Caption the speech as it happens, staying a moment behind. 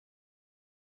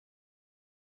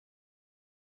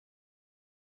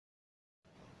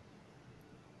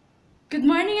Good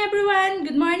morning everyone!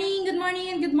 Good morning, good morning,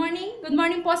 and good morning. Good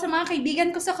morning po sa mga kaibigan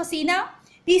ko sa kusina.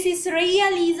 This is Rhea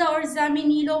Liza or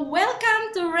Zaminilo.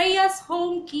 Welcome to Rhea's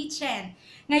Home Kitchen.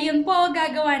 Ngayon po,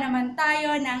 gagawa naman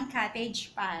tayo ng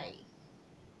cottage pie.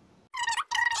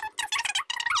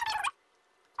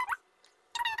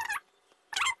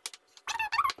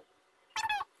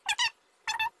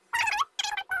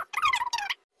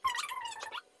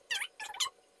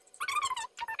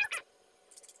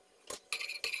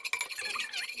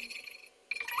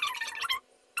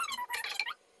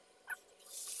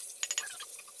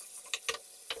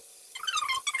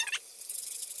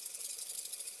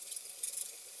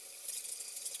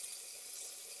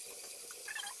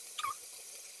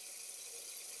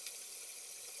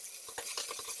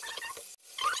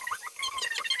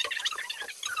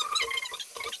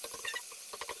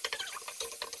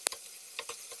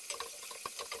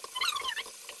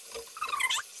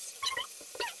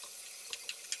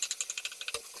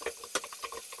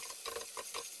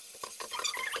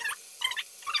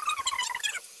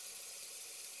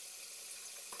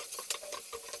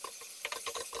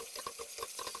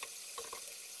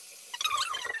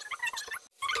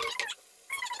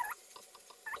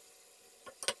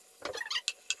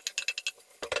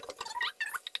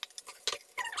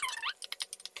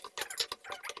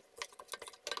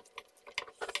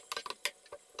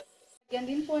 Yan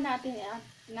din po natin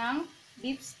ng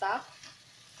beef stock.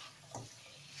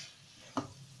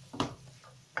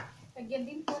 Lagyan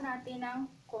din po natin ng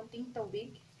konting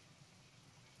tubig.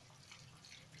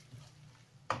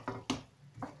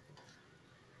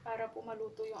 Para po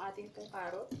maluto yung ating pong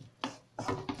carrot.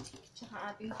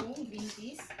 Tsaka ating pong green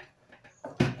peas.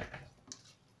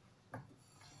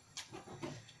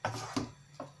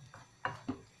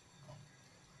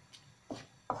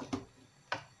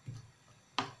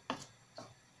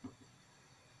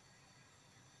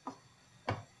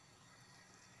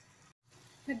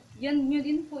 Lagyan nyo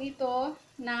din po ito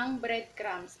ng bread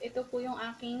crumbs. Ito po yung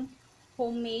aking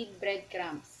homemade bread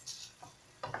crumbs.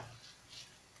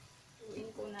 Lutuin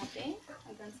po natin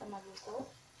hanggang sa maluto.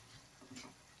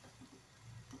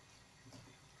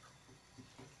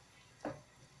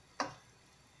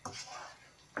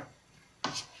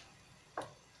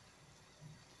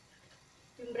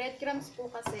 Yung bread crumbs po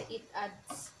kasi it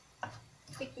adds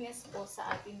thickness po sa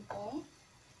ating pong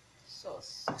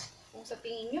sauce. Kung sa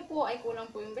tingin nyo po ay kulang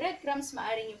po yung breadcrumbs,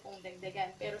 maaari nyo pong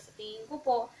dagdagan. Pero sa tingin ko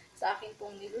po, sa akin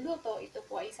pong niluluto, ito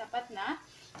po ay sapat na.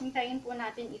 Hintayin po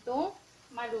natin itong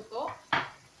maluto.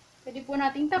 Pwede po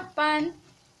nating takpan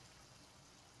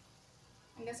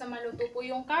hanggang sa maluto po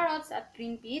yung carrots at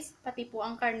green peas, pati po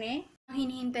ang karne.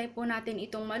 Hinihintay po natin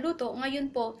itong maluto.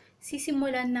 Ngayon po,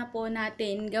 sisimulan na po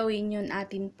natin gawin yung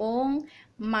atin pong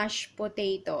mashed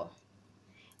potato.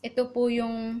 Ito po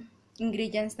yung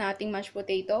ingredients na ating mashed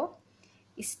potato.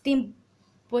 Steamed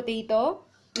potato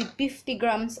with 50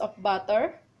 grams of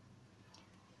butter,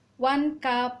 1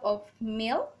 cup of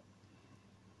milk,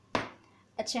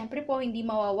 at syempre po hindi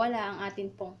mawawala ang atin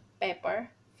pong pepper,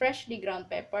 freshly ground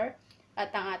pepper,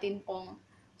 at ang atin pong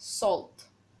salt.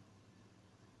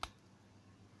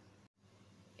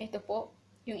 Ito po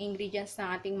yung ingredients ng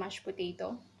ating mashed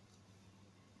potato.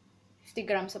 50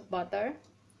 grams of butter,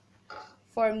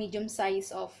 4 medium size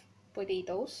of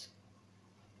potatoes,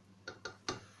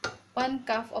 1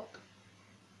 cup of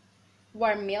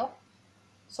warm milk,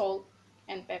 salt,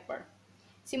 and pepper.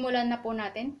 Simulan na po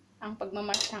natin ang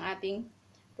pagmamash ng ating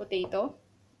potato.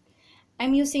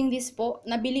 I'm using this po.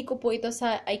 Nabili ko po ito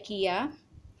sa IKEA.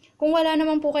 Kung wala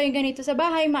naman po kayong ganito sa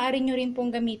bahay, maaari nyo rin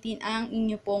pong gamitin ang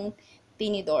inyo pong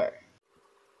tinidor.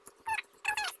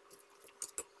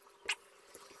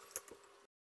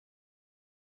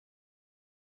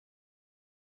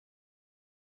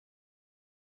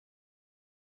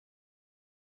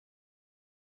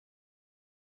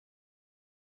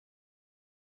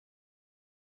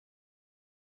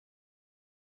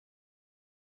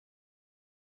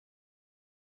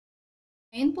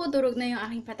 Ngayon po, durog na yung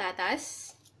aking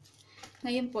patatas.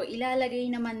 Ngayon po,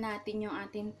 ilalagay naman natin yung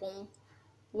atin pong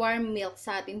warm milk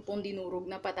sa atin pong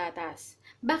dinurog na patatas.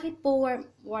 Bakit po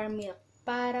warm milk?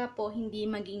 Para po hindi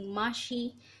maging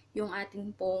mushy yung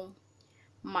atin pong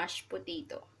mashed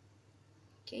potato.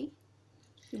 Okay?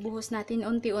 Ibuhos natin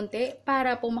unti-unti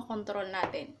para po makontrol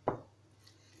natin.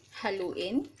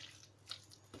 Haluin.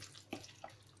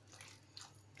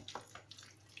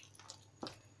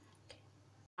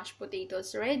 Mashed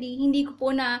potatoes ready. Hindi ko po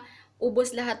na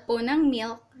ubos lahat po ng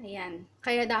milk. Ayan.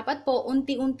 Kaya dapat po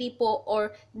unti-unti po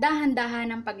or dahan-dahan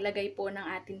ang paglagay po ng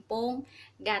atin pong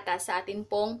gata sa atin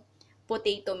pong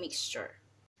potato mixture.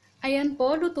 Ayan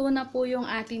po, luto na po yung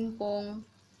atin pong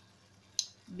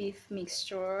beef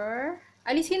mixture.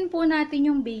 Alisin po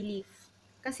natin yung bay leaf.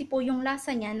 Kasi po yung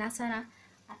lasa niya nasa na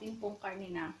ating pong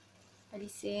karne na.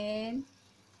 Alisin.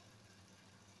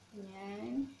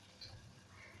 Ayan.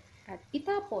 At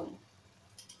itapon.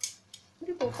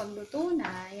 Hindi po pag luto na.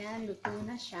 Ayan, luto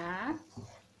na siya.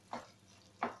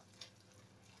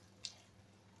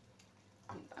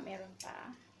 Meron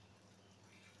pa.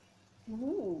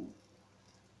 Ooh.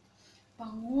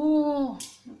 Bango.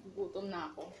 Nagugutom na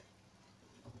ako.